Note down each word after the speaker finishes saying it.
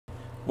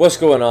What's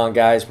going on,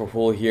 guys?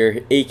 Rahul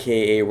here,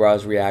 aka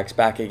Roz Reacts,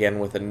 back again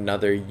with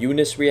another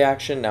UNIS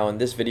reaction. Now in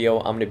this video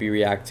I'm going to be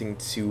reacting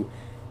to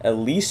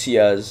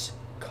ELISIA's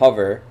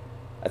cover,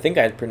 I think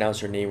I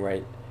pronounced her name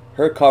right,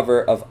 her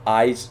cover of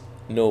Eyes,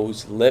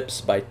 Nose,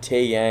 Lips by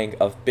TAEYANG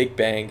of Big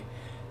Bang.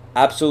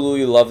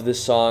 Absolutely love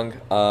this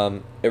song.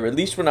 It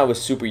released when I was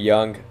super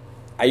young.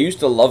 I used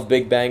to love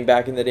Big Bang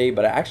back in the day,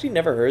 but I actually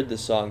never heard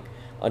this song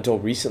until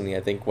recently, I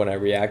think, when I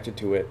reacted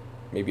to it,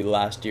 maybe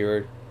last year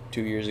or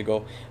 2 years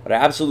ago. But I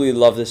absolutely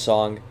love this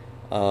song,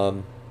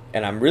 and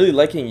I'm really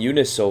liking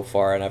UNIS so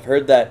far. And I've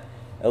heard that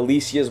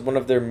ELISIA is one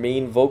of their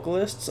main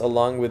vocalists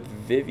along with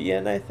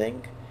Vivian, I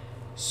think.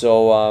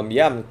 So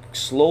yeah, I'm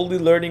slowly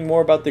learning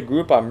more about the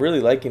group. I'm really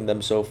liking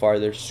them so far.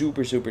 They're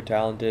super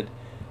talented,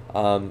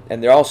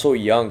 and they're all so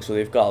young, so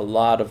they've got a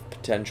lot of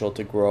potential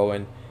to grow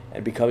and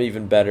become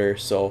even better.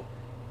 So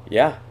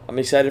yeah, I'm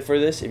excited for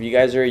this. If you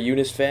guys are a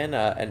UNIS fan,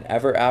 and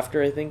Ever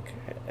After, I think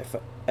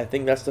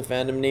that's the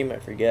fandom name, I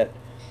forget.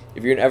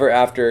 If you're an Ever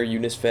After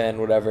UNIS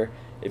fan, whatever,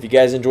 if you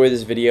guys enjoy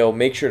this video,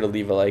 make sure to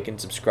leave a like and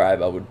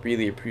subscribe. I would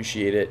really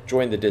appreciate it.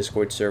 Join the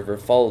Discord server,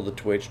 follow the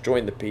Twitch,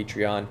 join the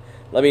Patreon.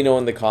 Let me know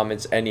in the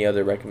comments any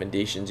other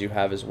recommendations you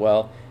have as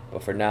well.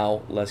 But for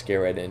now, let's get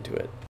right into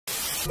it.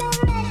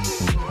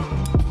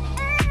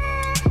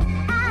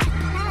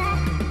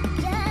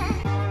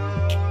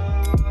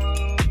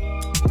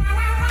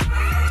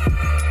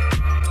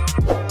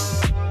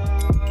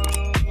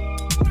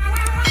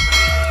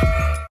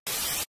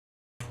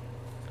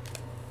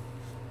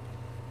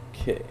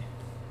 Okay.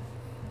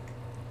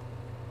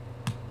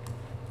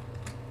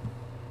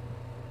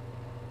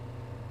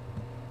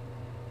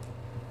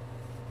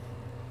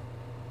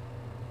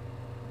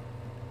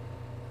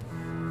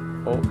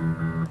 Oh,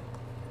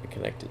 I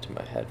connected to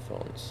my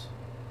headphones.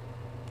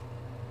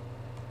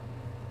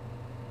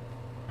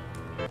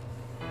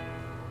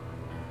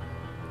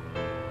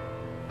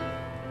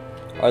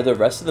 Are the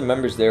rest of the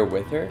members there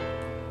with her?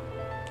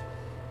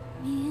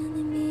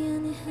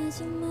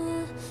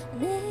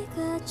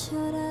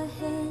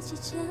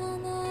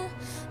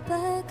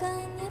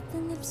 빨간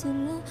예쁜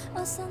입술로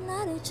어서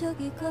나를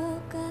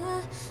죽이고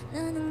가.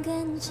 나는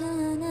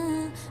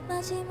괜찮아.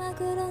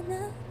 마지막으로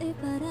너를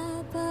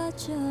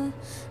바라봐줘.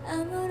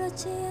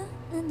 아무렇지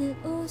않은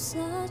듯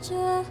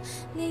웃어줘.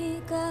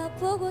 네가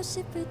보고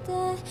싶을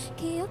때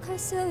기억할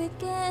수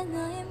있게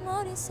너의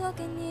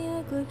머릿속에 네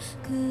얼굴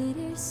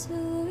그릴 수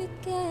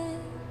있게. 날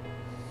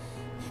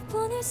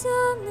보낼 수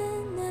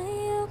없는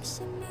나의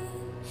욕심이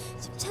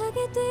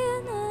침착에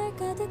뛰어 널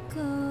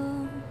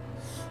가득고.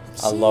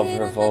 I love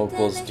her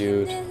vocals,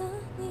 dude.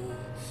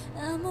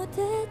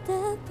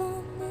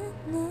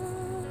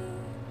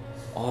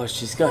 Oh,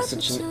 she's got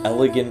such an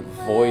elegant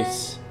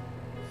voice.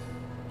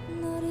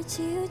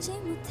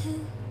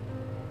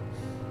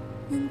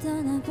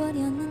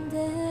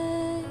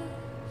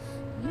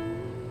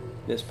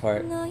 This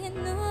part.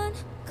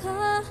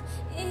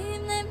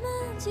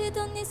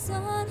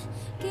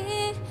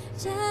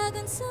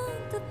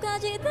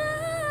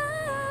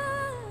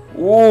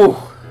 Ooh.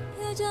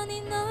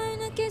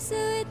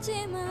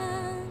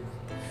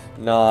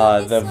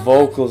 Nah, the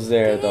vocals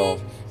there though.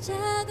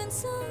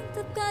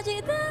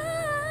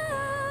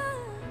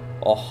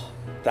 Oh,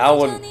 that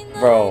one,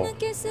 bro.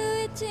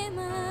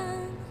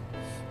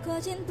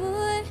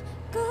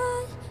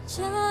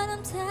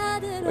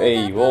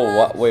 Wait, whoa,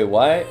 what? Wait,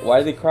 why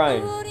are they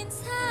crying?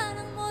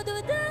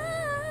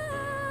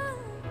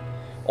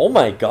 Oh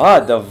my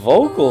God, the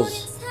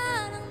vocals.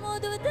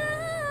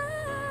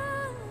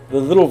 The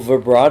little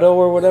vibrato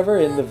or whatever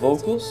in the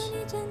vocals.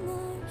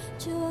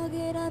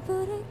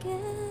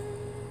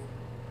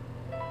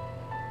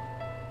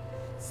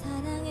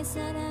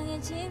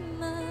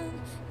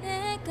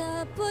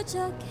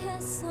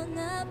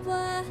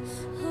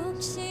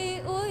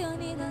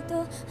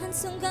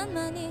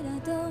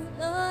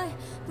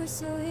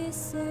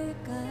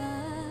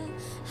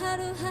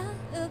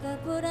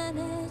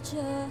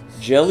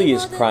 Jelly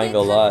is crying a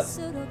lot.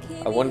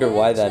 I wonder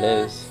why that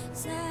is.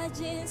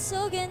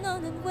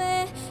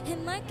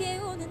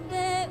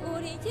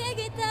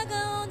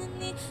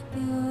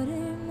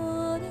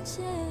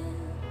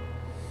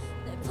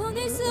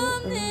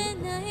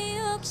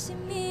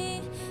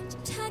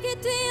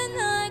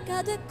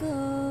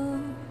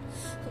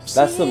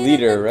 That's the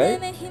leader, right?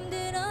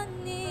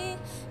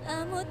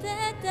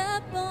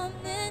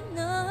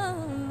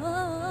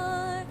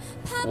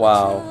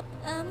 Wow.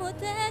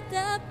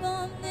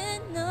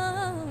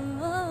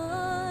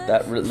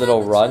 That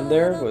little run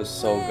there was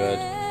so good.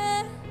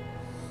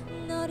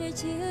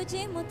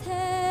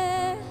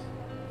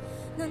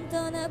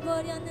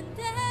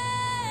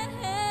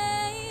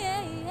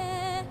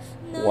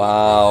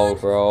 Wow,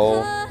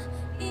 bro.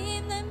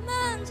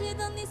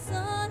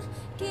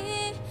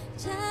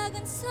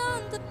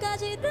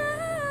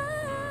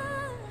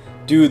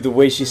 Dude, the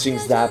way she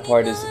sings that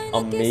part is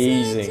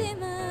amazing.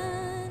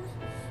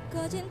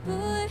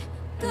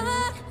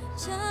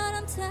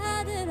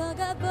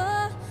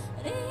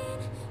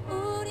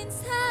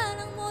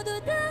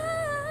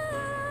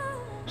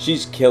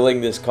 She's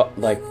killing this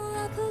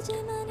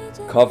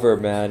cover,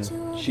 man.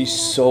 She's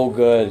so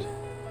good.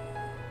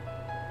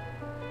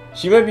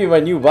 She might be my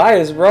new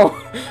bias, bro.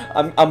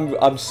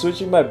 I'm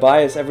switching my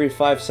bias every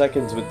 5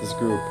 seconds with this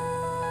group.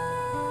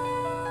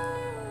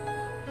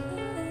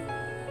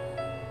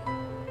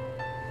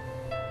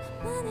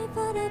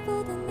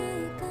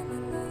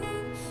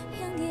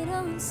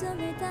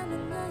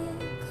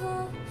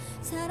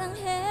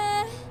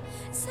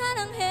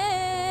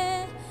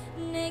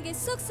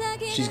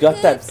 She's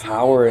got that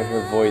power in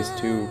her voice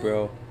too,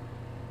 bro.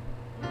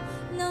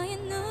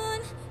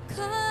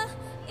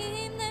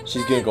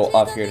 She's gonna go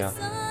off here now.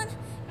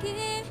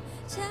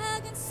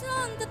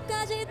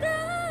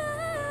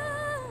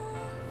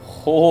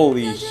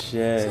 Holy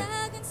shit.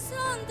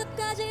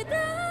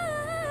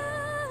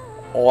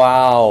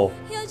 Wow.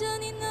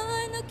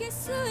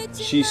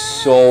 She's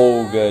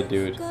so good,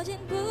 dude.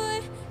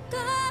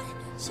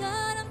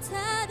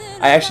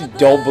 I actually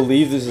don't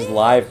believe this is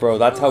live, bro.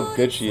 That's how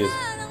good she is.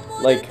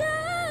 Like,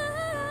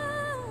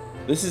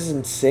 this is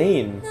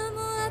insane.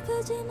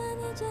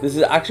 This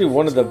is actually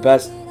one of the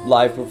best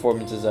live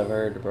performances I've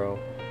heard, bro.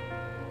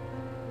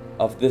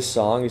 Of this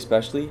song,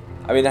 especially.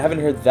 I mean, I haven't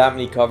heard that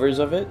many covers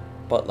of it,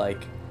 but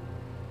like,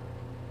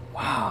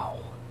 wow.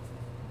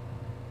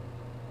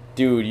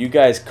 Dude, you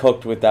guys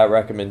cooked with that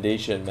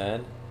recommendation,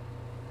 man.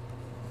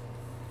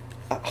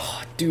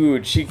 Oh,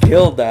 dude, she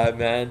killed that,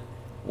 man.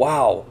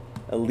 Wow.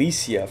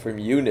 ELISIA from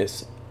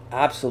UNIS.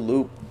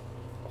 Absolute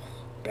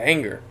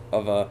banger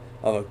of a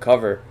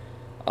cover.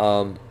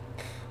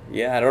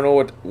 Yeah, I don't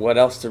know what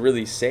else to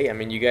really say. I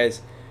mean, you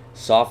guys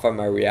saw from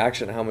my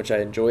reaction how much I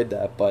enjoyed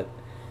that, but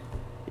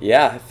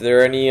yeah, if there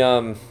are any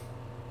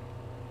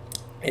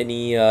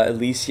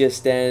ELISIA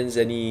stands,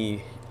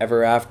 any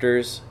ever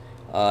afters,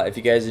 if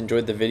you guys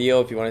enjoyed the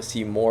video, if you want to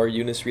see more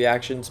UNIS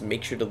reactions,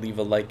 make sure to leave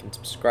a like and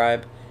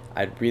subscribe.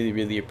 I'd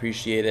really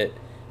appreciate it.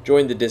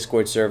 Join the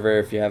Discord server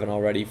if you haven't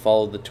already.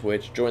 Follow the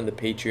Twitch. Join the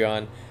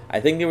Patreon. I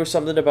think there was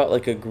something about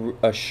like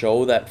a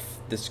show that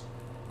this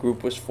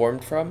group was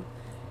formed from.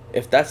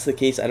 If that's the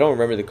case, I don't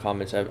remember the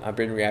comments. I've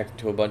been reacting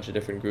to a bunch of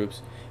different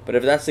groups. But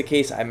if that's the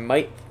case, I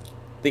might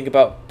think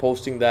about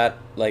posting that,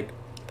 like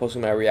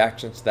posting my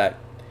reactions to that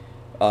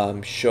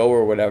show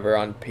or whatever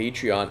on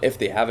Patreon. If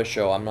they have a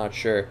show, I'm not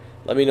sure.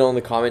 Let me know in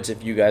the comments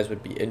if you guys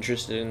would be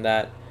interested in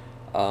that.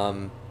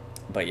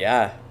 But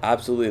yeah,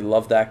 absolutely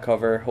love that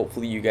cover.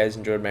 Hopefully you guys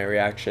enjoyed my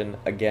reaction.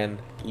 Again,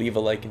 leave a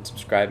like and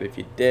subscribe if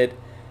you did.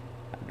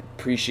 I'd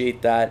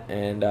appreciate that.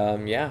 And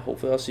yeah,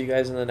 hopefully I'll see you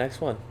guys in the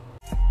next one.